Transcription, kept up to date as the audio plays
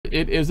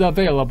it is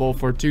available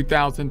for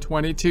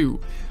 2022.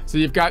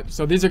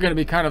 So these are going to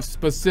be kind of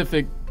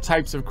specific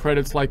types of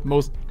credits, like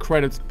most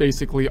credits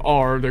basically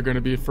are. They're going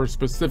to be for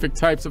specific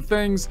types of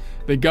things.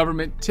 The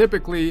government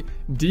typically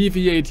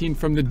deviating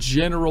from the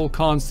general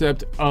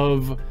concept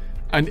of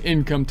an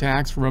income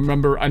tax.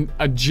 Remember,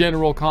 a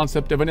general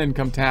concept of an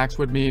income tax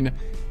would mean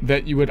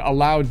that you would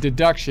allow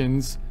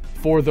deductions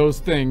for those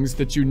things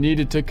that you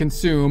needed to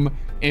consume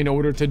in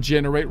order to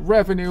generate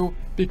revenue,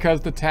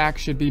 because the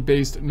tax should be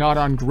based not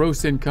on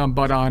gross income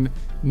but on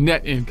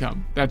net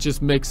income. That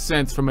just makes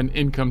sense from an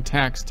income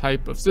tax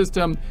type of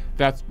system.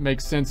 That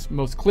makes sense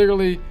most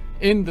clearly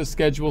in the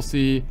Schedule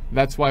C.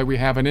 That's why we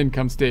have an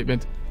income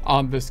statement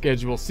on the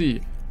Schedule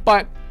C.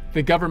 But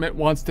the government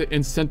wants to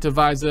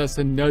incentivize us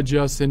and nudge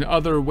us in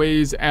other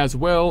ways as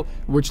well,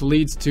 which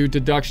leads to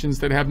deductions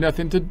that have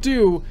nothing to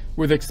do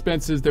with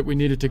expenses that we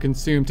needed to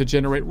consume to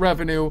generate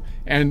revenue,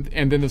 and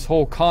then this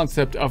whole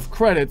concept of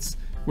credits,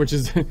 which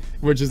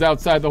is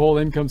outside the whole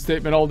income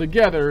statement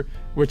altogether,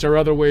 which are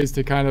other ways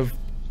to kind of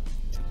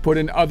put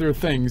in other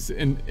things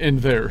in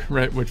there,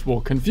 right? Which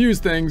will confuse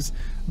things,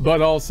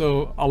 but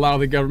also allow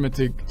the government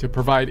to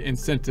provide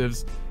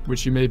incentives,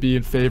 which you may be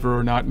in favor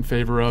or not in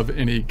favor of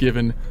any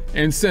given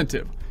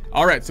incentive.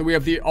 All right, so we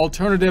have the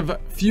alternative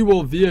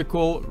fuel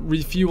vehicle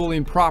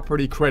refueling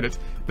property credit.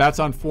 That's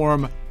on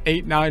form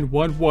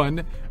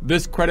 8911.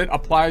 This credit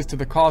applies to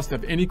the cost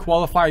of any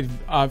qualified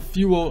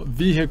fuel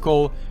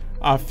vehicle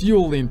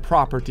fueling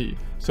property.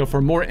 So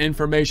for more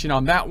information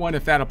on that one,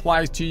 if that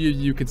applies to you,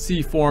 you can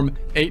see form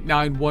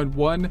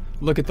 8911.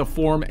 Look at the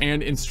form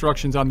and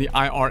instructions on the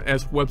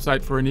IRS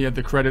website for any of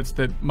the credits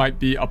that might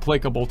be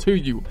applicable to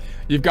you.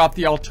 You've got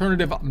the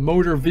alternative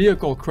motor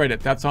vehicle credit.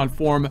 That's on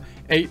form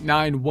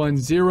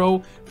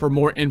 8910. For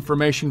more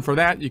information for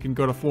that, you can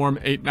go to form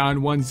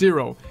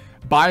 8910.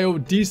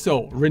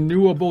 Biodiesel,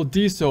 renewable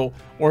diesel,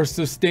 or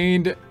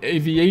sustained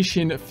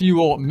aviation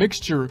fuel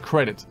mixture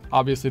credit.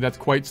 Obviously, that's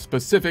quite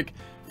specific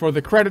for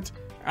the credit.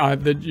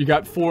 That you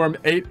got form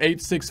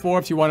 8864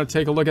 if you want to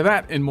take a look at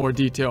that in more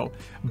detail.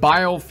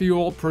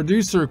 Biofuel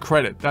producer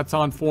credit, that's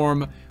on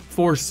form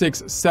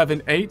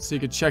 4678, so you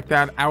can check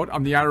that out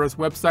on the IRS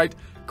website.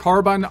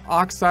 Carbon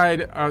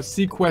oxide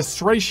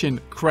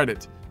sequestration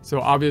credit. So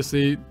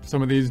obviously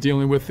some of these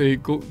dealing with the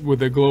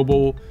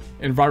global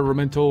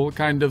environmental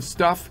kind of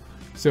stuff.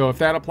 So if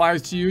that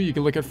applies to you, you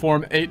can look at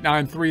form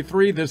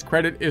 8933. This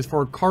credit is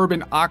for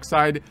carbon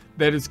oxide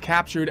that is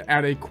captured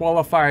at a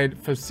qualified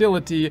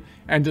facility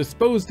and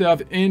disposed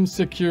of in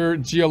secure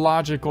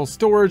geological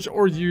storage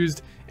or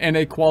used in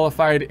a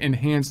qualified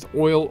enhanced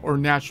oil or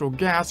natural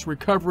gas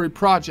recovery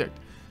project.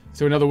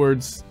 So in other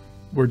words,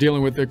 we're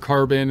dealing with the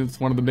carbon. It's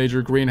one of the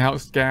major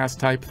greenhouse gas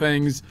type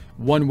things.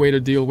 One way to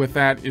deal with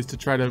that is to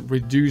try to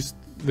reduce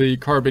the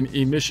carbon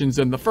emissions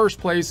in the first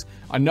place.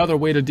 Another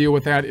way to deal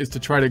with that is to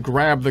try to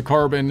grab the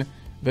carbon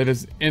that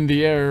is in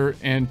the air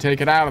and take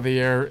it out of the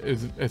air,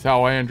 is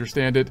how I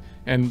understand it,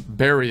 and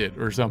bury it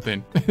or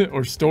something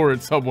or store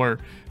it somewhere,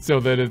 so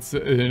that it's,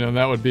 you know,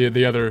 that would be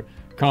the other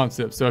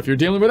concept. So if you're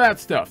dealing with that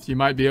stuff, you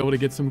might be able to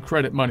get some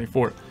credit money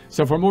for it.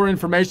 So for more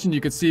information,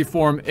 you can see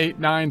form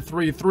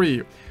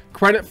 8933.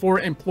 Credit for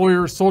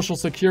employer Social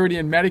Security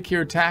and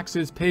Medicare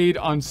taxes paid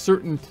on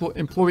certain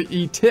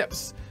employee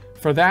tips.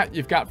 For that,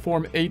 you've got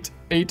form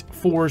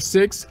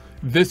 8846.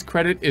 This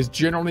credit is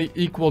generally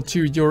equal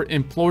to your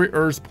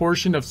employer's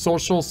portion of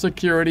Social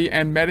Security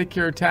and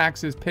Medicare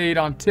taxes paid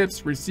on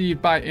tips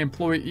received by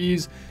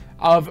employees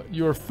of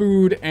your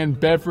food and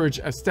beverage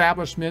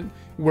establishment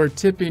where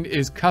tipping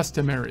is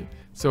customary.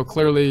 So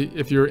clearly,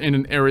 if you're in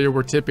an area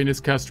where tipping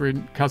is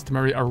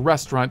customary, a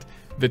restaurant,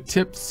 the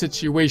tip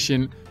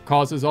situation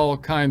causes all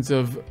kinds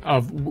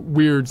of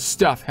weird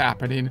stuff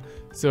happening.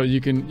 So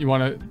you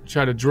want to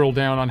try to drill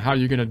down on how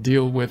you're going to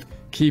deal with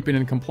keeping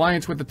in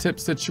compliance with the tip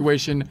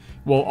situation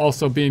while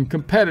also being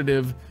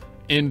competitive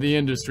in the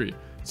industry.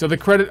 So the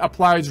credit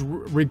applies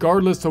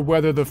regardless of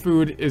whether the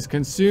food is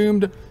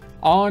consumed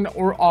on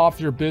or off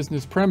your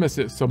business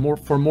premises. So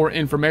for more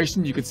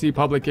information, you can see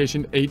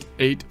publication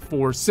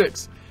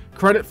 8846.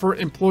 Credit for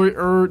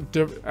employer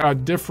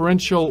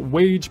differential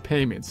wage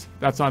payments.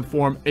 That's on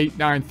form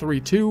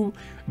 8932.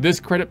 This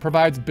credit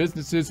provides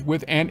businesses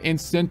with an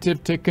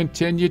incentive to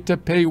continue to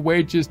pay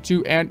wages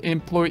to an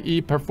employee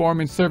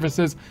performing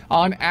services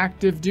on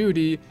active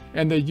duty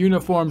in the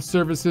uniformed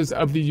services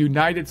of the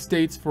United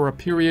States for a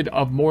period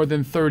of more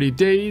than 30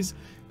 days.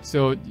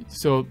 So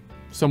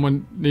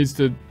someone needs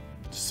to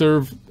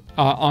serve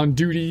on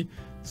duty.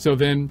 So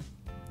then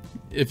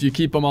if you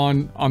keep them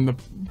on the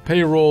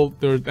payroll,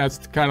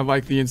 that's kind of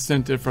like the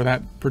incentive for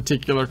that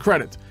particular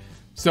credit.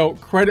 So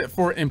credit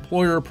for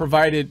employer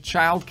provided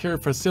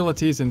childcare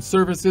facilities and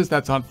services,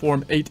 that's on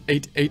form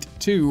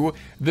 8882.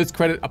 This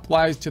credit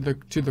applies to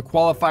the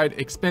qualified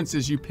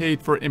expenses you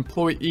paid for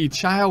employee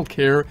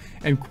childcare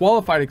and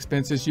qualified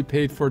expenses you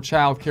paid for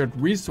childcare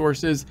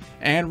resources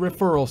and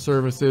referral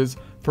services.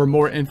 For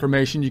more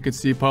information, you could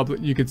see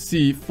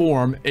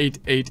form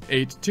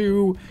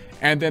 8882.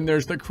 And then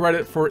there's the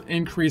credit for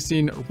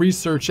increasing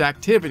research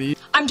activity.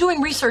 I'm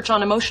doing research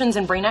on emotions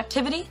and brain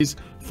activity.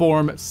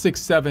 Form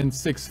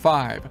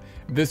 6765.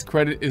 This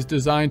credit is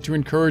designed to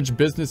encourage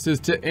businesses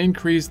to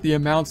increase the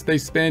amounts they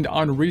spend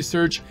on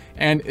research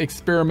and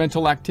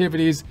experimental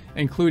activities,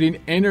 including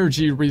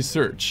energy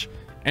research.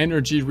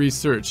 Energy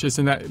research,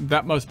 isn't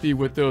that must be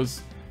with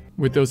those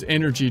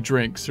energy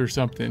drinks or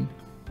something.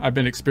 I've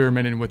been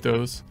experimenting with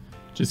those.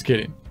 Just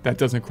kidding. That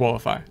doesn't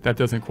qualify. That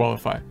doesn't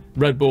qualify.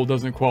 Red Bull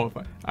doesn't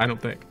qualify, I don't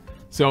think.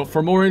 So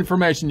for more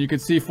information, you can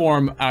see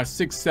Form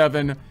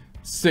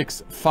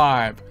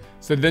 6765.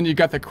 So then you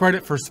got the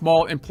credit for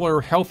small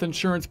employer health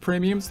insurance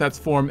premiums. That's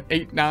Form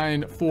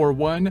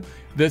 8941.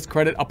 This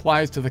credit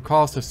applies to the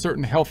cost of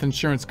certain health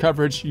insurance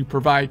coverage you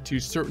provide to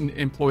certain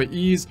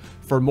employees.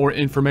 For more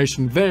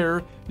information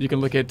there, you can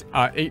look at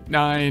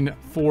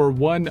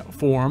 8941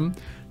 form.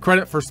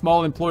 Credit for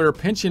small employer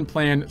pension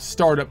plan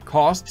startup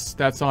costs.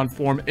 That's on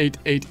Form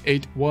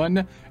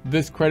 8881.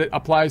 This credit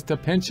applies to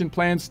pension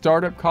plan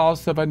startup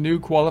costs of a new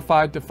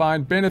qualified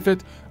defined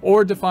benefit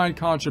or defined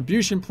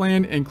contribution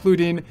plan,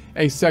 including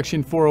a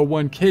Section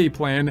 401k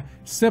plan,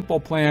 simple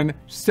plan,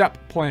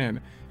 SEP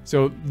plan.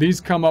 So these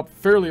come up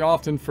fairly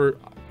often for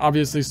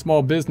obviously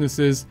small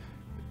businesses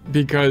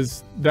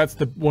because that's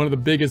one of the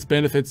biggest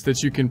benefits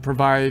that you can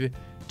provide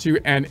to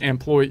an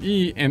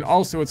employee, and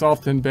also it's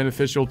often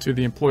beneficial to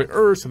the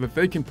employer so that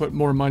they can put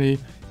more money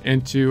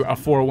into a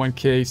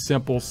 401k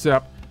simple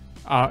SEP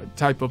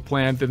type of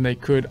plan than they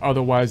could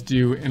otherwise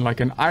do in like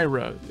an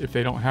IRA if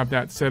they don't have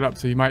that set up.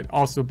 So you might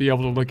also be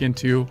able to look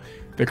into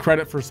the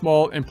credit for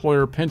small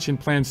employer pension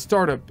plan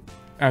startup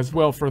as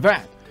well for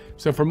that.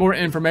 So for more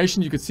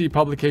information, you could see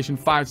publication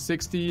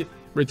 560,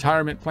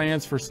 retirement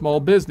plans for small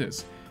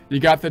business. You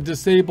got the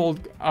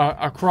disabled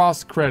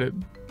across credit.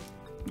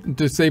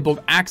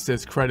 Disabled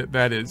access credit,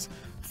 that is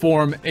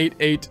Form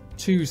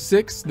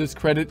 8826. This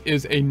credit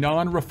is a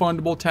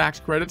non-refundable tax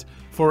credit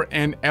for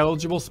an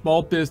eligible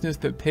small business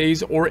that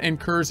pays or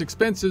incurs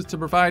expenses to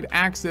provide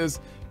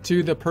access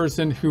to the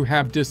person who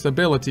have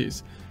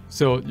disabilities.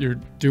 So you're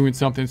doing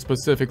something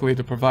specifically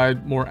to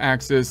provide more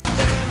access.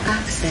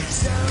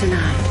 Access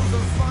denied.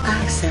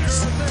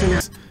 Access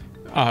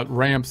denied.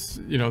 Ramps,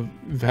 you know,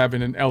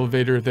 having an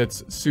elevator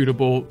that's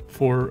suitable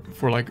for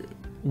like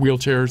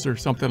wheelchairs or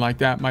something like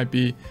that might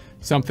be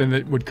something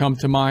that would come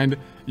to mind.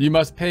 You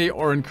must pay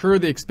or incur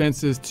the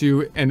expenses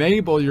to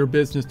enable your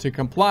business to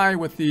comply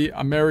with the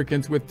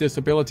Americans with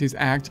Disabilities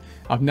Act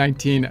of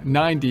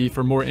 1990.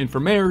 For more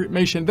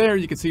information there,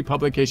 you can see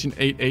publication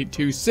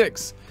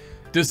 8826.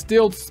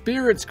 Distilled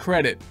spirits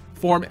credit,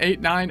 Form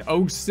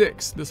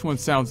 8906. This one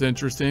sounds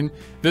interesting.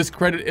 This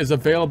credit is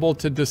available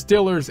to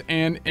distillers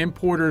and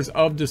importers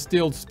of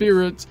distilled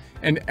spirits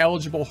and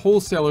eligible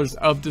wholesalers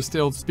of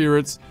distilled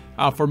spirits.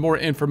 For more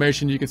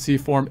information, you can see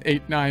Form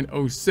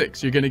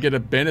 8906. You're going to get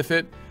a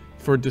benefit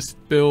for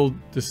distilled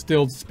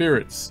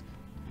spirits.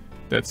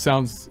 That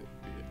sounds,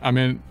 I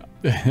mean,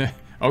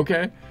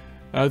 okay,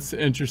 that's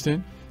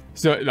interesting.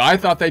 So I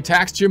thought they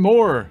taxed you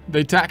more.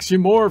 They tax you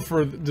more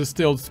for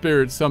distilled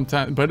spirits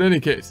sometimes. But in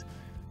any case,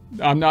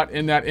 I'm not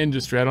in that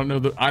industry. I don't know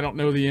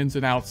the ins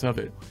and outs of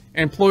it.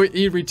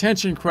 Employee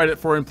retention credit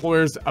for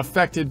employers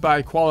affected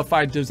by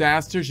qualified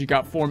disasters. You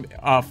got Form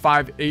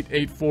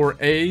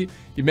 5884A.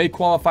 You may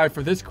qualify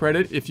for this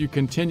credit if you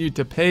continue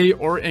to pay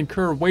or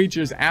incur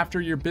wages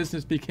after your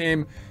business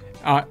became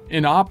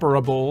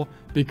inoperable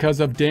because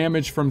of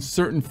damage from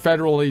certain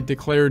federally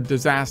declared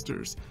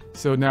disasters.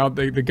 So now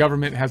the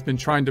government has been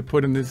trying to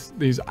put in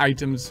these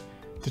items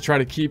to try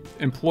to keep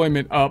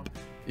employment up,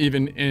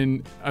 even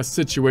in a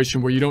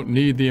situation where you don't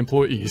need the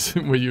employees,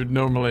 where you'd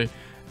normally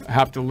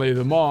have to lay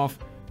them off.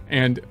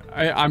 And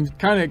I'm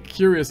kind of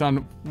curious on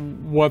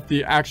what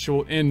the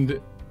actual end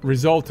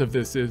result of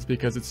this is,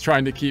 because it's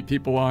trying to keep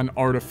people on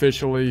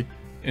artificially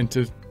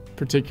into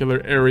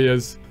particular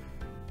areas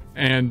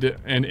and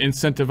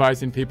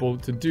incentivizing people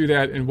to do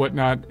that and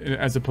whatnot,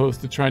 as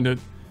opposed to trying to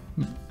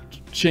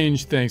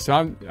change things. So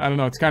I don't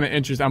know, it's kind of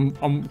interesting.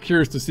 I'm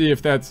curious to see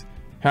if that's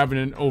having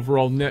an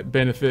overall net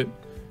benefit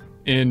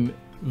in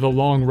the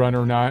long run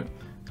or not,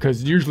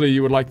 because usually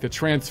you would like the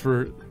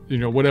transfer, you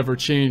know, whatever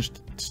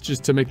changed,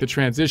 just to make the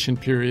transition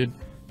period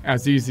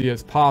as easy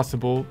as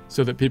possible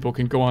so that people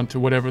can go on to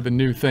whatever the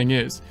new thing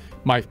is.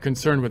 My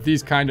concern with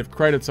these kind of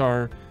credits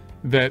are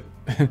that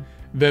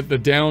that the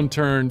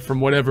downturn from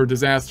whatever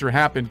disaster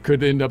happened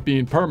could end up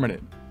being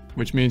permanent,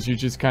 which means you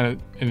just kind of,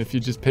 and if you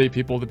just pay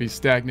people to be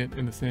stagnant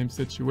in the same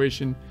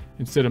situation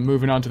instead of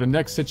moving on to the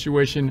next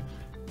situation,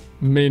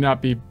 may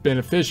not be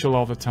beneficial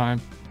all the time.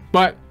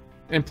 But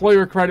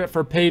employer credit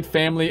for paid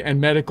family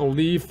and medical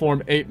leave,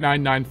 Form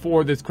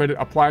 8994. This credit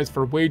applies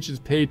for wages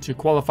paid to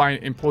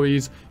qualifying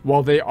employees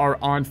while they are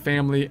on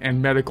family and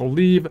medical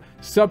leave,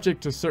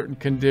 subject to certain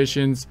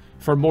conditions.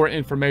 For more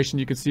information,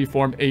 you can see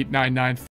Form 8994.